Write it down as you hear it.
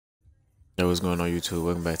Yo, what's going on YouTube?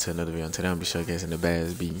 Welcome back to another video. Today I'm gonna be showcasing the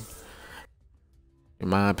BAS-B. In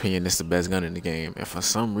my opinion, it's the best gun in the game, and for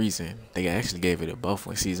some reason they actually gave it a buff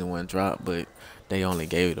when season 1 dropped, but they only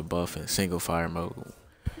gave it a buff in single fire mode.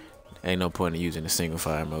 Ain't no point in using the single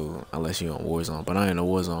fire mode unless you're on Warzone, but I ain't a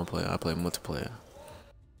Warzone player, I play multiplayer.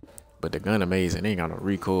 But the gun amazing, it ain't got no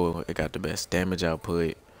recoil, it got the best damage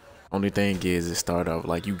output. Only thing is it start off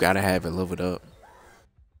like you gotta have it leveled up,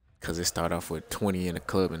 cause it start off with 20 in the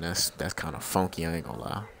club, and that's kind of funky, I ain't gonna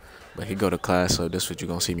lie. But here go the class, so this what you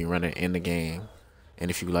gonna see me running in the game.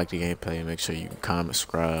 And if you like the gameplay, make sure you comment,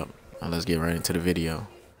 subscribe, and let's get right into the video.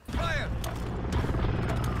 Fire!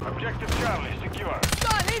 Objective Charlie secure.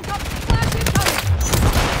 Start incoming! Flash incoming!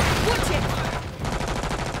 Watch it!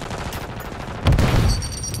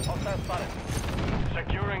 Hostile spotted.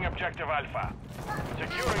 Securing objective Alpha.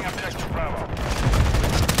 Securing objective Bravo.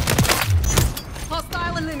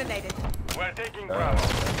 Hostile eliminated. We're taking Bravo.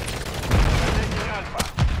 We're taking Alpha.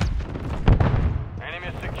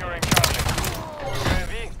 Enemy securing Charlie.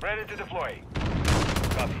 UAV ready to deploy.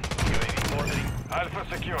 Copy. UAV orbiting. Alpha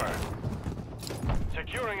secure.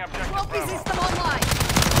 Securing objective Trophy Bravo. system online.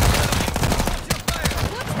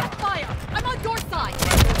 Watch that fire! I'm on your side!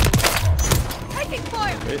 Taking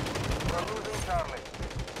fire! We're losing Charlie.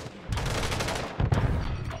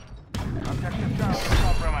 Objective Charlie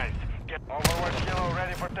compromised. Get Overwatch Yellow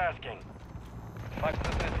ready for tasking.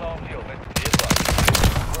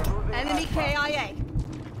 Enemy KIA.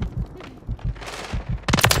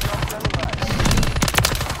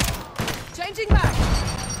 Changing back.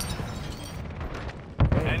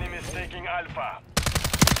 Enemies taking Alpha.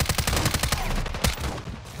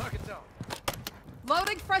 Target down.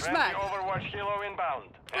 Loading fresh Friendly mag. Overwatch Helo inbound.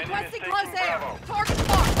 Enemies Requesting taking close air. Bravo. Target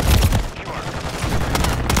marked. Secure.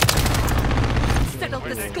 Settle We're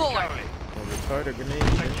the taking score. Charlie. Retarded grenade.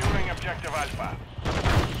 Securing objective Alpha.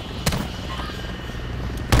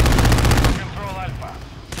 Control Alpha.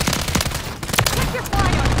 Check your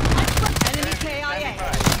fire. Enemy KIA. Standing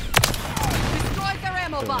by. Destroyed their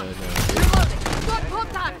ammo box. No. Reloading. Good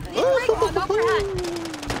contact. Need recon overhead.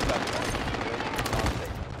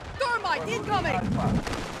 Thermite incoming.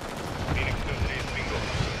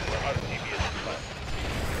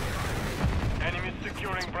 Enemies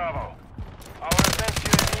securing Bravo. Our advanced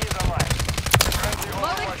UAV is online. Friendly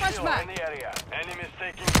Loading Overwatch fresh Helo mag. in the area. Enemies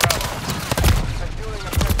taking Bravo. Securing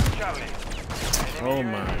objective Charlie. Enemy Oh UAV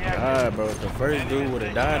my active. god, bro. The first dude would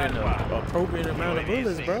have died in an appropriate amount of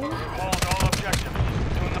bullets, bro. Hold all objectives.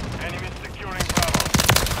 Enemies securing Bravo.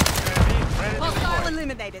 UAV ready to Hostile deploy.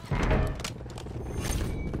 eliminated.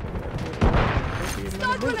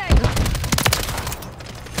 Stun grenade.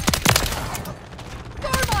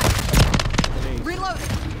 Thermite.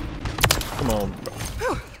 Reloading. Come on,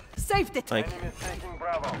 bro. Saved it. Like, Enemies taking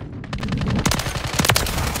Bravo.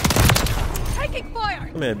 Taking fire.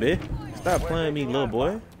 come here, bitch. Stop playing me, little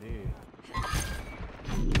boy. Stop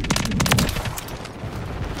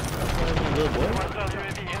playing me, little boy. Hostile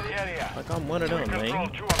UAV in the area. Like I'm one of them, Control man.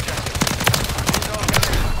 2 objectives. These all ready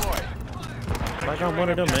to deploy. Like I'm one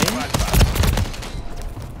of them, man.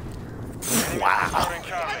 Wow. Securing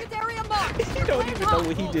Charlie. Target area marked. He don't even know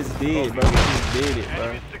what he just did, bro. He just did it, bro.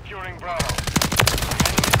 Enemies securing Bravo.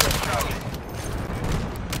 Enemies took Charlie.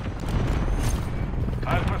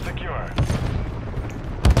 Alpha secure.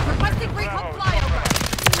 Requesting recon Bravo, flyover.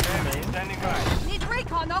 UAV standing by. Need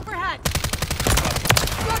recon overhead.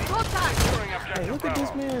 Good contact. Securing Hey, objective look at this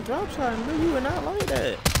Bravo. man drop shot, bro. You are not like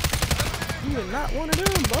that. You are not one of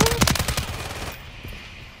them, bro.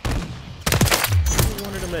 You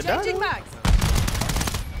one of them that died. Changing mags.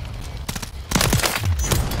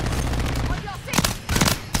 On your seat.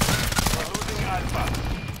 We're losing Alpha.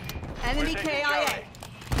 Enemy We're taking KIA. Charlie.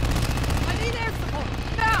 I need air support.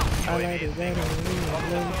 Now. I like it better when you love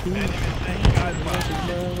the beat. Enemies taking Alpha.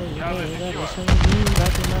 Charlie secure.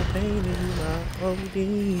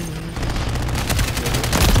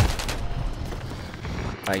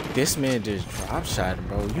 Like, this man just drop shot,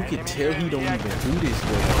 bro. You can tell he don't even do this,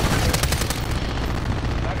 bro.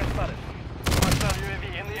 Target spotted. Hostile UAV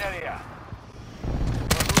in the area.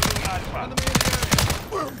 We're losing Alpha.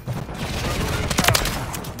 We're losing Charlie.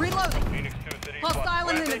 Reloading. Phoenix 2 City. Hostile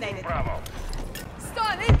We're eliminated. taking Bravo.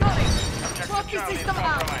 Stun incoming. Objective Trophy Charlie is system out.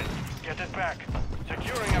 compromised. Get it back.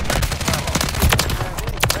 Securing objective Bravo.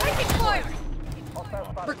 Taking fire. Hostile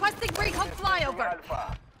spotted. Requesting recon flyover. Alpha.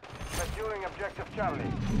 Securing objective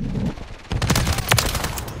Charlie.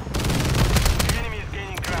 The enemy is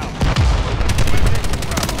gaining ground. We're taking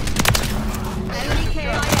Bravo. Enemy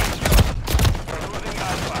KIA. We're losing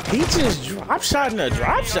Alpha. He just drop shot in a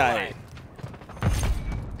drop shot.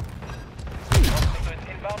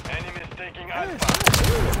 Enemies taking Alpha.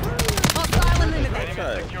 Hostile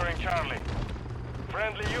securing Charlie.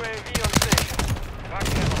 Friendly UAV on station.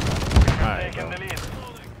 Alright, Taking bro. the lead.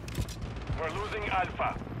 We're losing Alpha.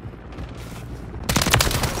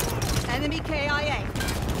 Enemy KIA.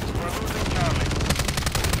 We're losing Charlie.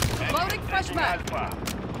 Loading fresh Taking mag. Alpha.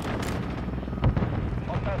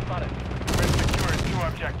 Hostile spotted. We're securing 2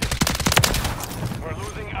 objectives. We're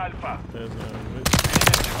losing Alpha. There's Enemy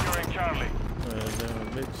securing Charlie.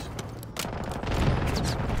 bitch.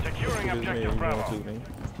 Securing objective Bravo. Too,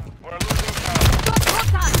 We're losing Charlie. Got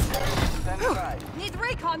contact. Standing by. Need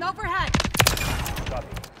recon overhead. Copy.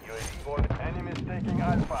 UAV board. Enemies taking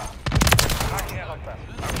Alpha.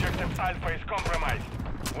 Objective Alpha is compromised.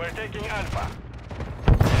 We're taking Alpha.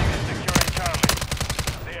 Enemy securing Charlie.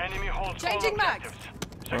 The enemy holds Changing all mags. objectives.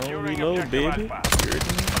 Securing reload, objective baby. Alpha.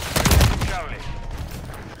 Losing Charlie.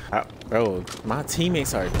 Bro, my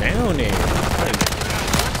teammates are down there. Like,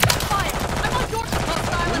 Fire. I'm on your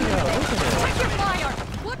hostile eliminated. look at that. Check your fire.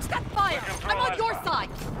 Watch that fire. I'm on your side.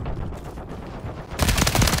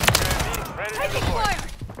 UAV ready to Taking deploy. fire.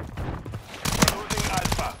 We're losing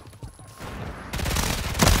Alpha.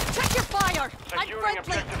 Check your fire. I'm Securing friendly.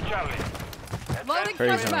 objective Charlie. Loading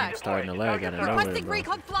Crazy fresh how I'm mag. starting to lag out of nowhere, Requesting bro.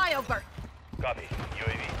 recon flyover. Copy.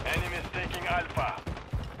 UAV. Enemies taking Alpha.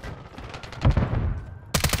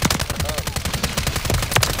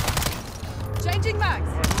 Changing mags.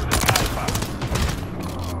 We're losing Alpha.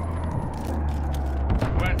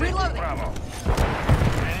 We're taking Reloading. Bravo.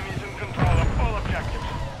 Enemies in control of all objectives.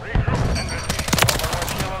 Regroup and retreat.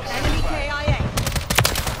 Overwatch Yellow Enemy standing by. KIA.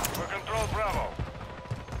 We control Bravo.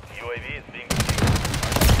 UAV is being secured.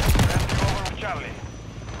 Friendly over with Charlie.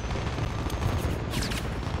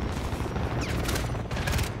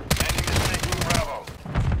 Enemies taking Bravo.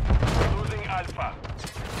 We're losing Alpha.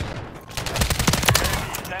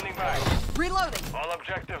 UAV standing by. Reloading. All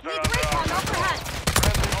objectives are Need under our recon control. overhead.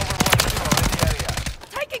 Friendly Overwatch Hero in the area.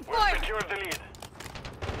 Taking We've fire. secured the lead.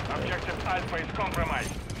 Objective Alpha is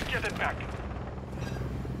compromised. Get it back.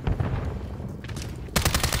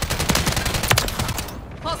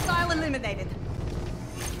 Hostile eliminated.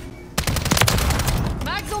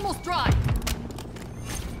 Mag's almost dry.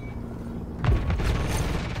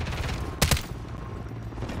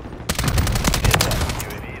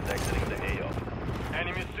 UAV is exiting the AO.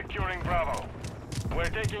 Enemies securing Bravo. We're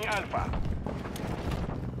taking Alpha.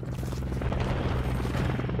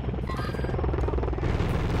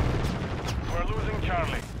 We're losing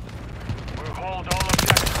Charlie. We hold all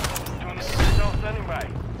objectives. Tune still standing by.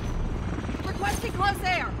 Requesting close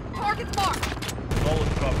air. Target marked. Solid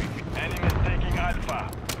copy. Enemies taking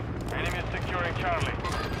Alpha. Enemies securing Charlie.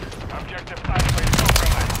 Objective Alpha is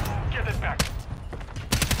compromised. Get it back.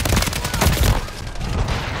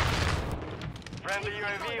 Friendly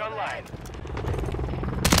UAV online.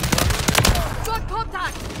 Got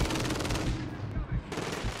contact.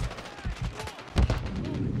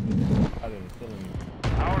 I didn't feel him.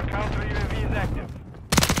 Our counter UAV is active.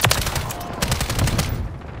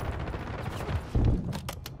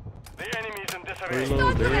 The enemy is in disarray.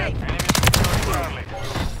 Reload, baby. Enemy securing Charlie.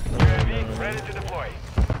 UAV ready to deploy.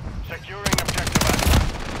 Securing objective Alpha.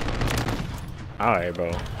 Alright, bro.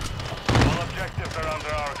 All objectives are under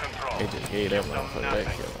our control. They just gave that Give them motherfucker that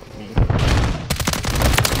nothing. kill on me.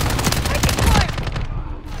 Taking fire.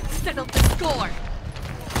 Settle the score.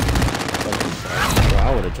 Bro,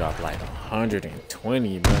 I would have dropped like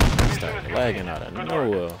 120, bro. Started lagging out of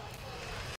nowhere.